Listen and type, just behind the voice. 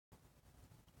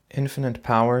Infinite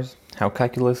Powers, How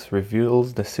Calculus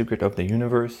Reveals the Secret of the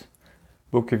Universe.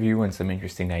 Book review and some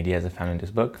interesting ideas I found in this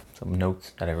book, some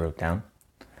notes that I wrote down.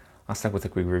 I'll start with a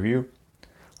quick review.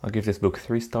 I'll give this book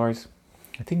 3 stars.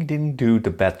 I think it didn't do the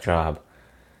best job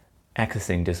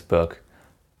accessing this book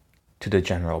to the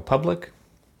general public.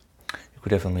 You could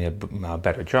definitely have a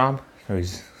better job. There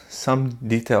is some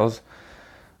details,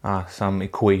 some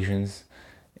equations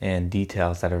and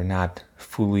details that are not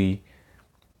fully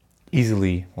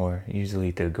easily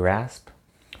to grasp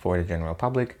for the general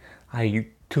public. I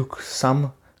took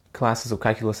some classes of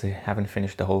calculus. I haven't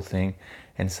finished the whole thing,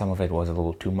 and some of it was a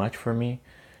little too much for me.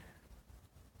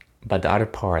 But the other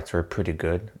parts were pretty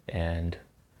good, and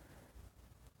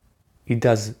it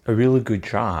does a really good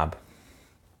job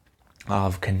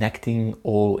of connecting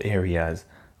all areas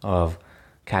of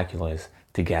calculus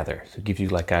together. So it gives you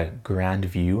like a grand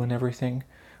view on everything,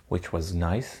 which was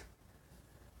nice.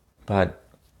 But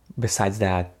besides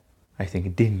that, I think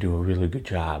it didn't do a really good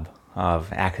job of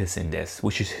accessing this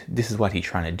is what he's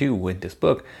trying to do with this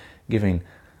book, giving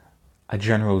a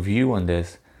general view on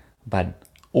this, but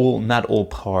not all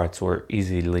parts were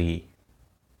easily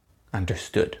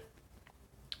understood.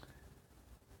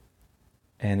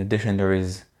 In addition, there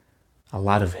is a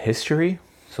lot of history,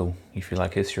 so if you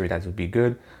like history, that would be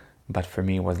good. But for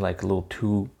me, it was like a little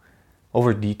too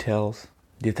over details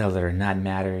that are not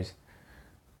matters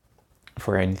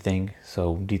for anything,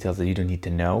 so details that you don't need to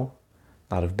know.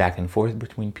 A lot of back and forth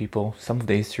between people. Some of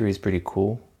the history is pretty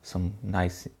cool, some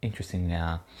nice interesting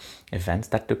events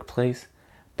that took place,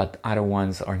 but other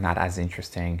ones are not as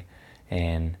interesting.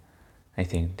 And I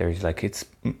think there's like, it's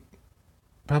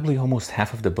probably almost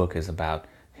half of the book is about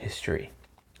history,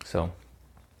 so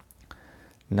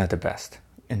not the best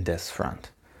in this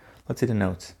front. Let's see the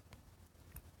notes.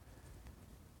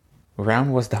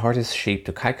 Round was the hardest shape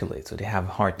to calculate, so they have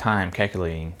a hard time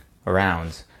calculating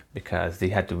rounds because they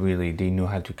knew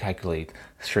how to calculate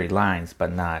straight lines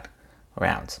but not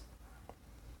rounds.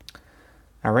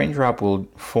 A raindrop will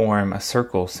form a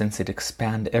circle since it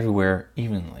expands everywhere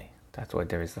evenly. That's why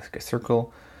there is like a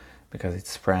circle, because it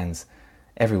spreads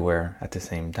everywhere at the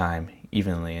same time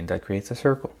evenly, and that creates a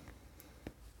circle.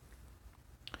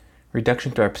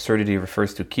 Reduction to absurdity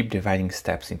refers to keep dividing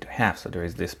steps into half. So there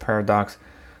is this paradox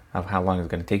of how long it's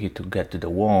going to take you to get to the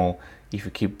wall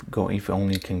if you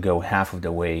only can go half of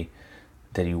the way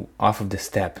that you off of the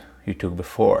step you took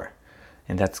before,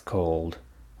 and that's called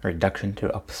reduction to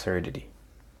absurdity.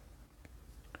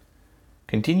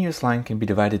 Continuous line can be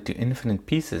divided to infinite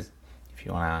pieces. If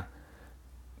you want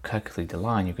to calculate the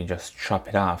line, you can just chop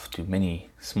it off to many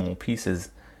small pieces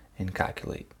and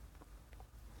calculate.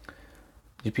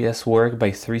 GPS work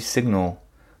by 3 signals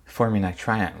forming a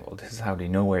triangle. This is how they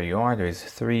know where you are. There's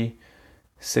 3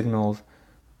 signals.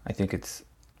 I think it's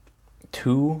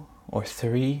 2 or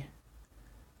 3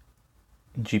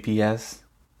 GPS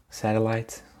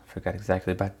satellites. I forgot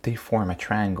exactly, but they form a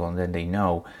triangle, and then they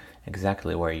know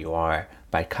exactly where you are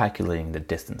by calculating the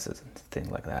distances and things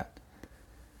like that.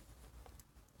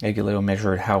 Galileo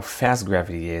measured how fast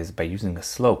gravity is by using a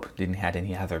slope. Didn't have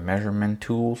any other measurement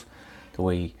tools. The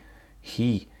way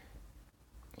he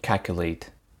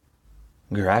calculate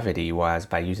gravity was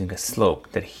by using a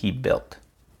slope that he built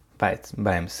by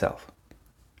himself.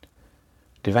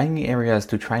 Dividing areas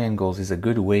to triangles is a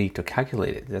good way to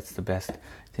calculate it. That's the best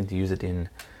thing to use it in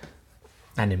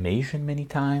animation many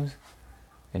times.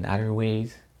 In other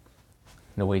ways,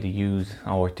 the way to use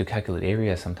or to calculate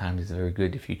areas sometimes is very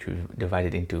good if you divide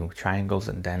it into triangles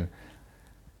and then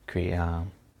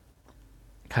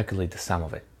calculate the sum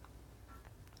of it.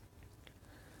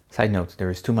 Side note, there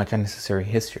is too much unnecessary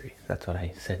history. That's what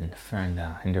I said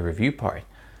in the review part.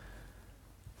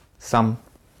 A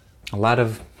lot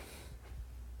of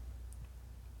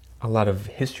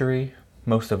history.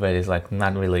 Most of it is like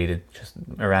not related, just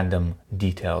random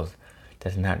details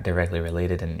that's not directly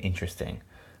related and interesting.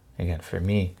 Again, for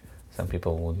me, some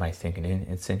people might think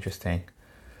it's interesting,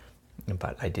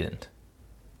 but I didn't.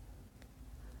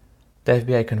 The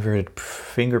FBI converted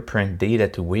fingerprint data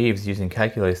to waves using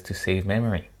calculus to save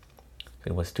memory.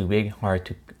 It was too big, hard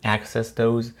to access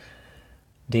that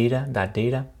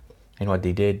data. And what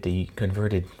they did, they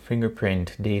converted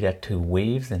fingerprint data to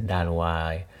waves, and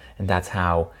that's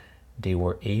how they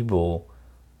were able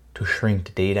to shrink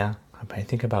the data. I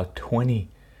think about 20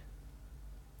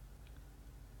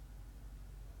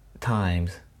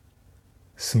 times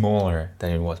smaller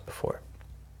than it was before.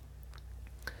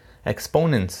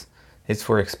 Exponents is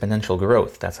for exponential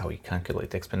growth. That's how we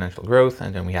calculate exponential growth.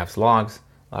 And then we have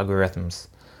logarithms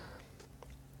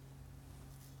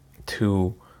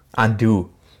to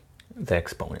undo the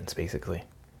exponents, basically.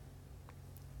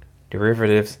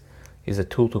 Derivatives is a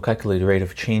tool to calculate the rate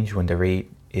of change when the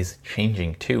rate is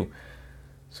changing too.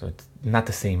 So it's not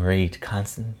the same rate,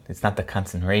 constant. It's not the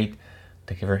constant rate,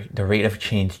 the rate of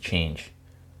change.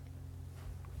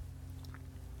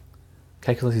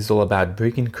 Calculus is all about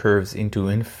breaking curves into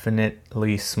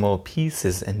infinitely small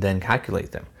pieces and then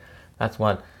calculate them. That's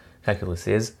what calculus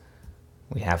is.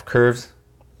 We have curves,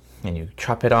 and you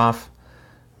chop it off,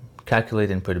 calculate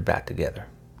and put it back together.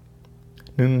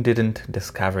 Newton didn't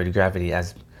discover gravity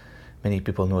as many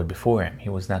people knew it before him. He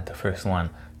was not the first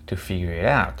one to figure it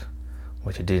out,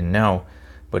 which he didn't know,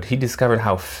 but he discovered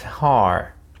how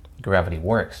far gravity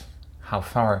works, how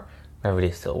far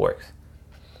gravity still works.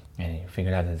 And he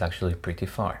figured out that it's actually pretty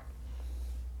far.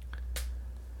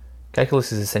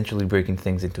 Calculus is essentially breaking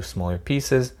things into smaller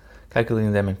pieces,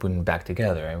 calculating them and putting them back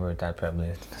together. I wrote that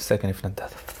probably the second, if not the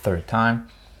third time.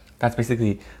 That's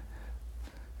basically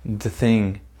the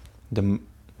thing I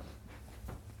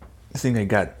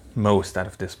got most out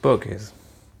of this book is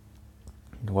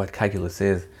what calculus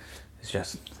is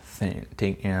just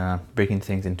breaking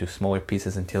things into smaller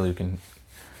pieces until you can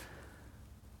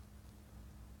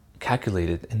calculate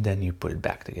it and then you put it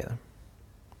back together.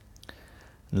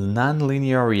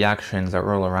 Non-linear reactions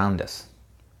are all around us.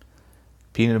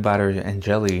 Peanut butter and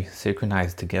jelly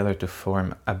synchronize together to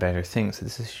form a better thing. So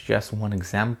this is just one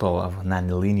example of a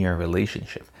non-linear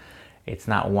relationship. It's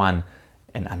not one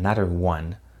and another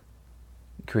one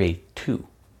create two.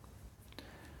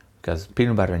 Because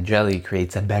peanut butter and jelly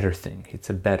creates a better thing.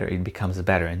 It becomes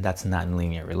better, and that's a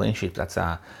non-linear relationship. That's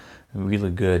a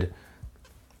really good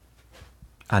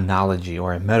analogy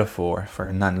or a metaphor for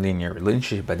a non-linear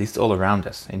relationship, but it's all around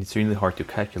us, and it's really hard to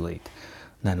calculate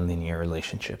non-linear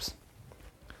relationships.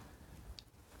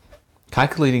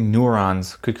 Calculating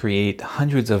neurons could create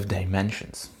hundreds of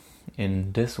dimensions.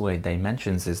 In this way,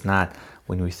 dimensions is not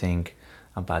when we think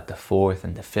about the fourth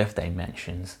and the fifth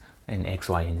dimensions in X,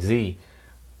 Y, and Z.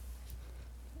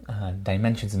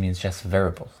 Dimensions means just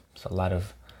variables. So a lot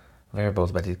of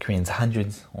variables, but it creates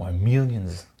hundreds or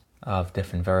millions of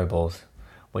different variables,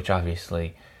 which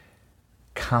obviously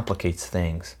complicates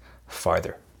things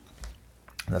farther.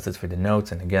 That's it for the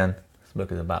notes. And again, this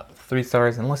book is about 3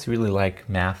 stars. Unless you really like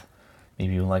math,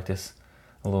 maybe you like this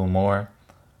a little more.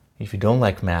 If you don't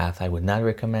like math, I would not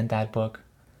recommend that book.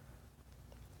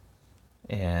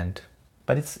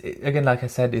 But it's, again, like I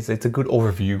said, it's a good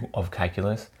overview of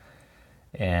calculus.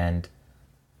 And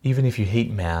even if you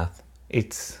hate math,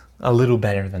 it's a little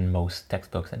better than most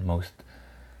textbooks and most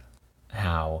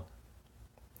how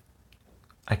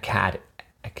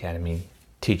academy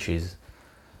teaches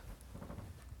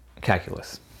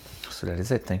calculus. So that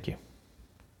is it. Thank you.